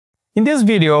In this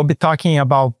video, I'll be talking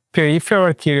about peripheral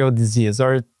arterial disease,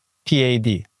 or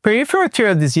PAD. Peripheral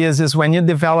arterial disease is when you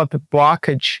develop a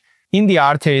blockage in the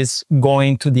arteries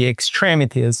going to the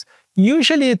extremities,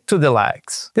 usually to the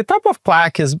legs. The type of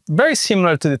plaque is very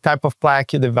similar to the type of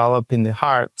plaque you develop in the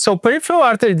heart. So peripheral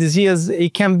artery disease,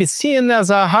 it can be seen as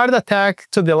a heart attack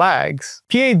to the legs.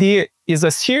 PAD is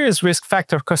a serious risk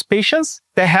factor because patients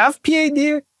that have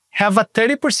PAD have a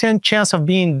 30% chance of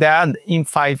being dead in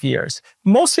 5 years,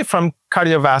 mostly from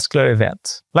cardiovascular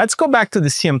events. Let's go back to the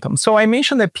symptoms. So I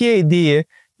mentioned that PAD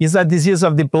is a disease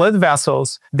of the blood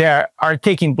vessels that are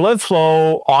taking blood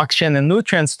flow, oxygen, and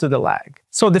nutrients to the leg.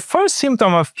 So the first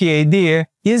symptom of PAD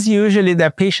is usually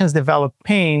that patients develop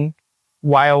pain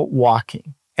while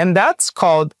walking, and that's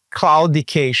called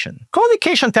claudication.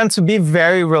 Claudication tends to be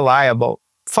very reliable.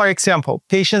 For example,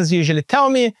 patients usually tell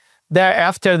me that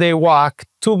after they walk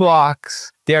 2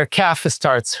 blocks, their calf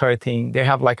starts hurting. They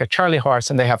have like a charley horse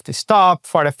and they have to stop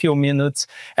for a few minutes.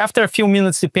 After a few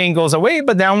minutes, the pain goes away,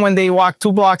 but then when they walk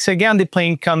 2 blocks again, the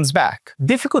pain comes back.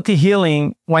 Difficulty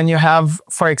healing when you have,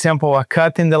 for example, a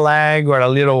cut in the leg or a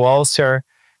little ulcer,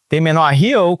 they may not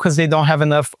heal because they don't have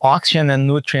enough oxygen and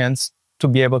nutrients to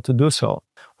be able to do so.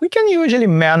 We can usually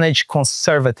manage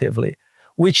conservatively,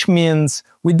 which means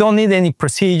we don't need any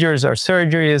procedures or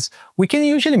surgeries. We can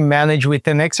usually manage with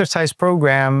an exercise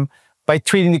program by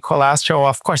treating the cholesterol,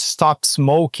 of course, stop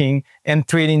smoking and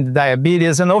treating the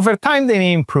diabetes, and over time they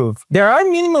may improve. There are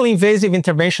minimally invasive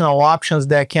interventional options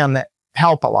that can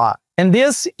help a lot. And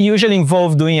this usually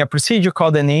involves doing a procedure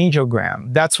called an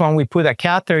angiogram. That's when we put a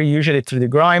catheter, usually through the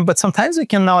groin, but sometimes we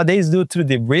can nowadays do it through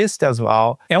the wrist as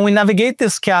well. And we navigate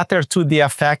this catheter to the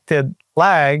affected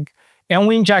leg, and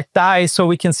we inject dye so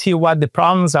we can see what the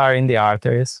problems are in the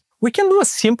arteries. We can do a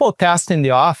simple test in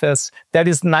the office that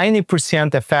is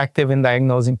 90% effective in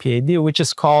diagnosing PAD, which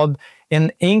is called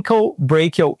an ankle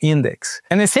brachial index.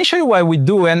 And essentially what we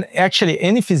do, and actually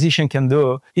any physician can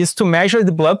do, is to measure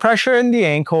the blood pressure in the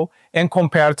ankle and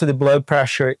compare to the blood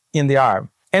pressure in the arm.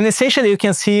 And essentially you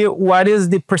can see what is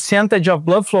the percentage of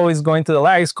blood flow is going to the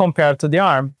legs compared to the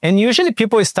arm. And usually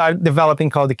people start developing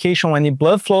claudication when the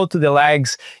blood flow to the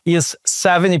legs is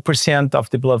 70% of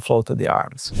the blood flow to the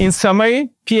arms. In summary,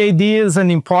 PAD is an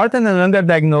important and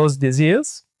underdiagnosed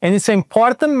disease, and it's an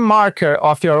important marker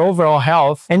of your overall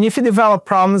health. And if you develop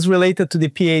problems related to the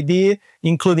PAD,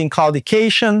 including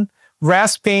claudication,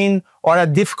 rest pain, or a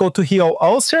difficult to heal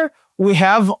ulcer, we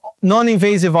have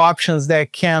non-invasive options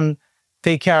that can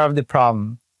take care of the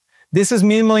problem. This is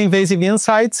Minimally Invasive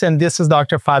Insights, and this is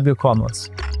Dr. Fabio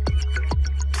Comos.